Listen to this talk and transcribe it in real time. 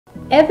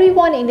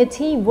Everyone in the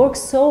team worked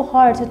so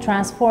hard to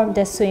transform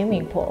the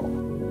swimming pool.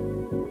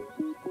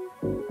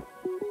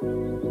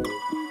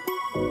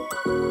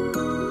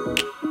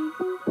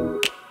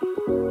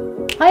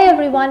 Hi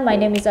everyone, my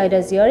name is Aida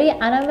Ziari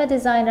and I'm a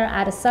designer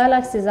at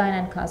Silex Design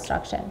and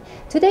Construction.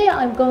 Today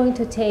I'm going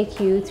to take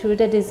you through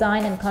the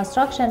design and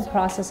construction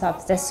process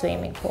of the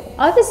swimming pool.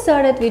 I've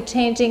started with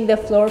changing the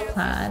floor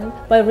plan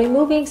by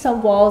removing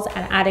some walls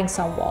and adding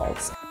some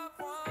walls.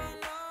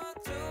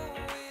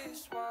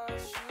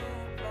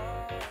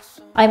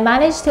 I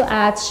managed to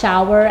add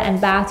shower and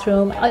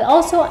bathroom. I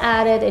also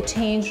added a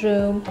change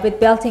room with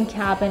built-in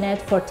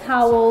cabinet for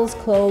towels,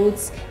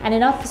 clothes, and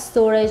enough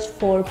storage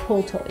for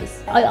pool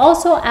toys. I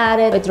also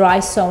added a dry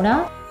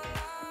sauna.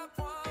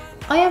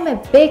 I am a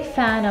big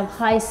fan of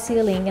high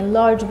ceiling and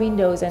large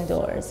windows and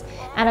doors,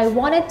 and I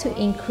wanted to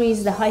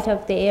increase the height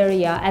of the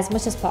area as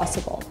much as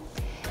possible.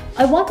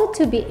 I wanted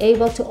to be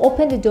able to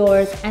open the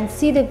doors and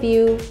see the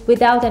view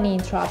without any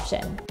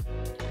interruption,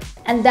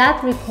 and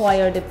that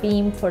required a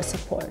beam for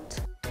support.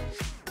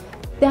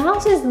 The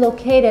house is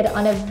located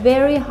on a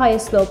very high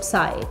slope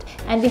side,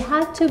 and we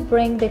had to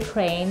bring the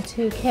crane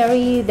to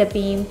carry the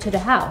beam to the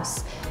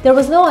house. There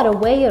was no other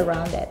way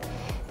around it.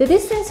 The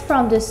distance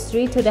from the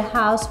street to the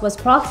house was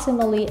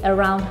approximately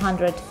around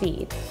 100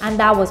 feet, and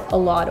that was a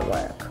lot of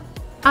work.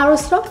 Our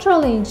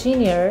structural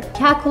engineer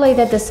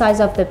calculated the size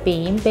of the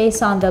beam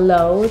based on the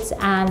loads,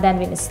 and then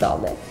we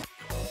installed it.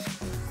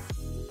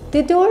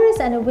 The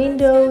doors and the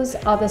windows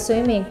of the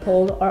swimming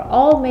pool are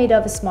all made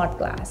of smart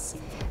glass.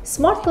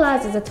 Smart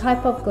glass is a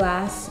type of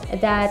glass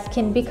that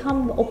can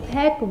become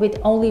opaque with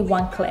only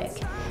one click.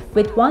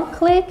 With one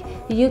click,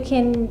 you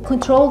can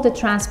control the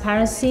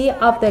transparency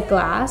of the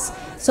glass,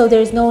 so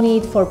there is no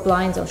need for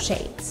blinds or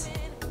shades.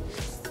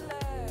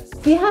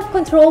 We have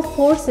control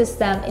force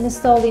system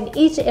installed in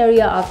each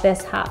area of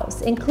this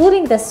house,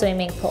 including the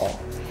swimming pool.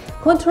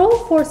 Control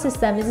force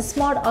system is a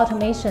smart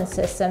automation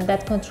system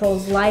that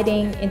controls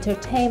lighting,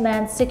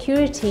 entertainment,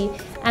 security,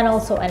 and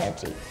also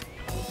energy.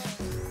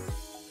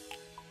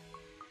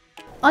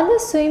 On the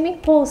swimming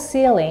pool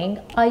ceiling,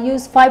 I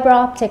use fiber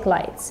optic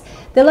lights.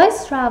 The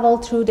lights travel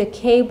through the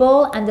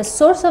cable and the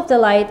source of the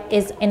light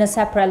is in a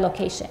separate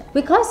location.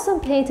 We custom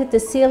painted the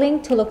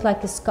ceiling to look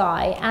like the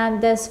sky, and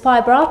this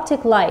fiber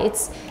optic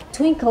lights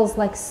twinkles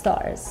like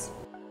stars.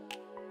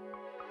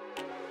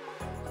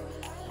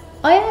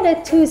 I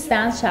added 2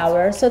 stand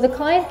showers so the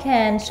client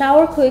can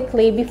shower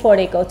quickly before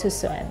they go to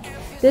swim.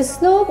 The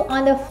slope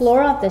on the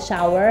floor of the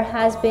shower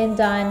has been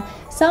done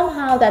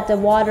somehow that the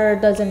water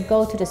doesn't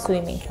go to the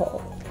swimming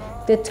pool.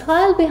 The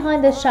tile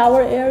behind the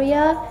shower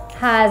area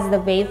has the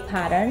wave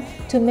pattern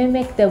to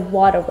mimic the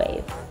water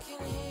wave.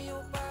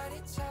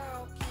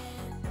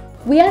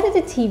 We added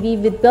a TV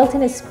with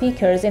built-in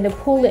speakers in the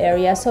pool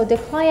area so the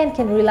client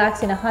can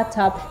relax in a hot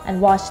tub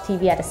and watch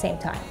TV at the same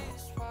time.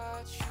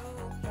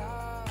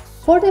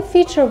 For the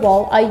feature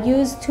wall, I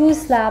used 2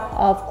 slabs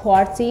of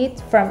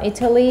quartzite from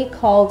Italy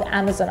called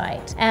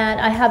Amazonite,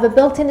 and I have a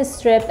built-in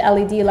strip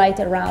LED light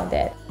around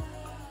it.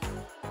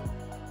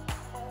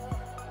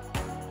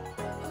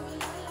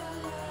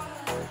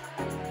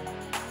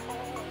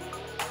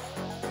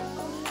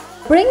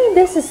 Bringing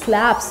these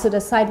slabs to the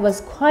side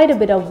was quite a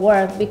bit of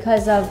work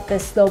because of the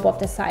slope of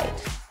the side.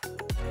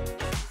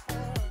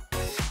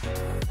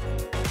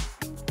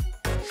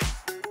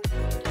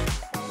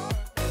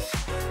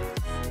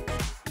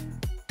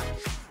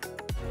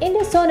 In the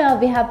sauna,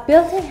 we have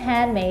built-in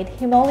handmade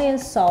Himalayan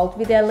salt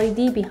with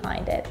LED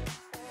behind it.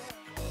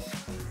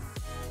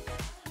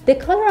 The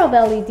color of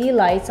LED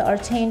lights are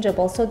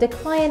changeable so the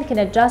client can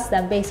adjust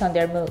them based on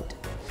their mood.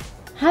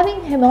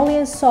 Having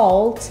Himalayan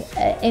salt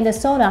in the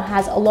sauna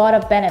has a lot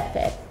of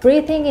benefit.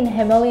 Breathing in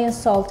Himalayan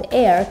salt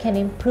air can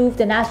improve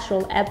the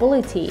natural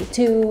ability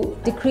to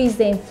decrease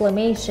the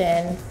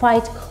inflammation,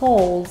 fight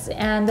colds,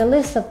 and the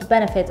list of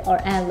benefits are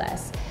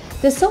endless.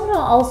 The sauna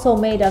also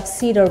made of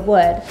cedar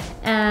wood,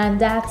 and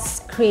that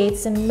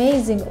creates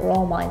amazing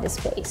aroma in the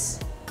space.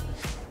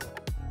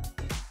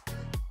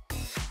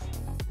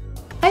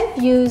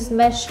 I've used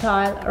mesh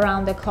tile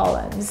around the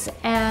columns,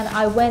 and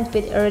I went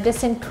with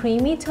iridescent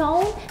creamy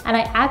tone, and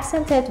I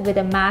accented with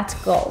a matte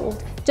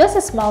gold, just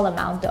a small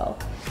amount though.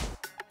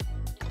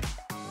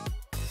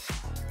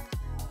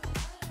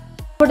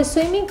 For the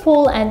swimming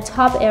pool and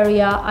tub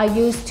area, I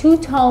used 2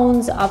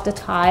 tones of the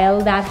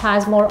tile that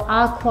has more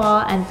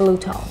aqua and blue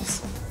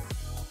tones.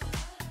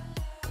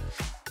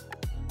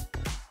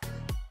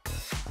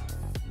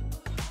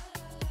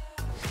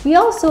 We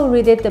also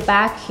redid the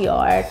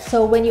backyard,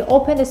 so when you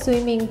open the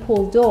swimming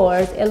pool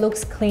doors, it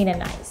looks clean and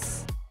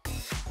nice.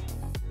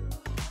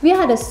 We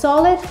had a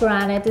solid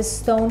granite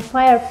stone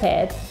fire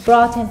pit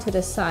brought into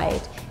the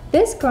site.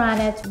 This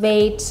granite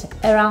weighed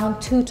around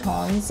 2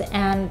 tons,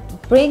 and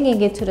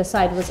bringing it to the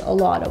site was a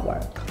lot of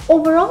work.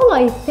 Overall,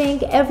 I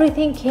think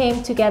everything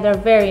came together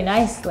very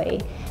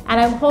nicely, and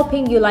I'm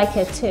hoping you like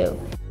it too.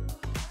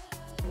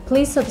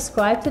 Please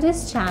subscribe to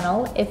this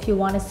channel if you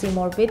want to see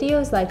more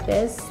videos like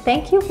this.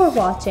 Thank you for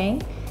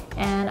watching,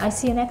 and I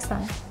see you next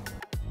time.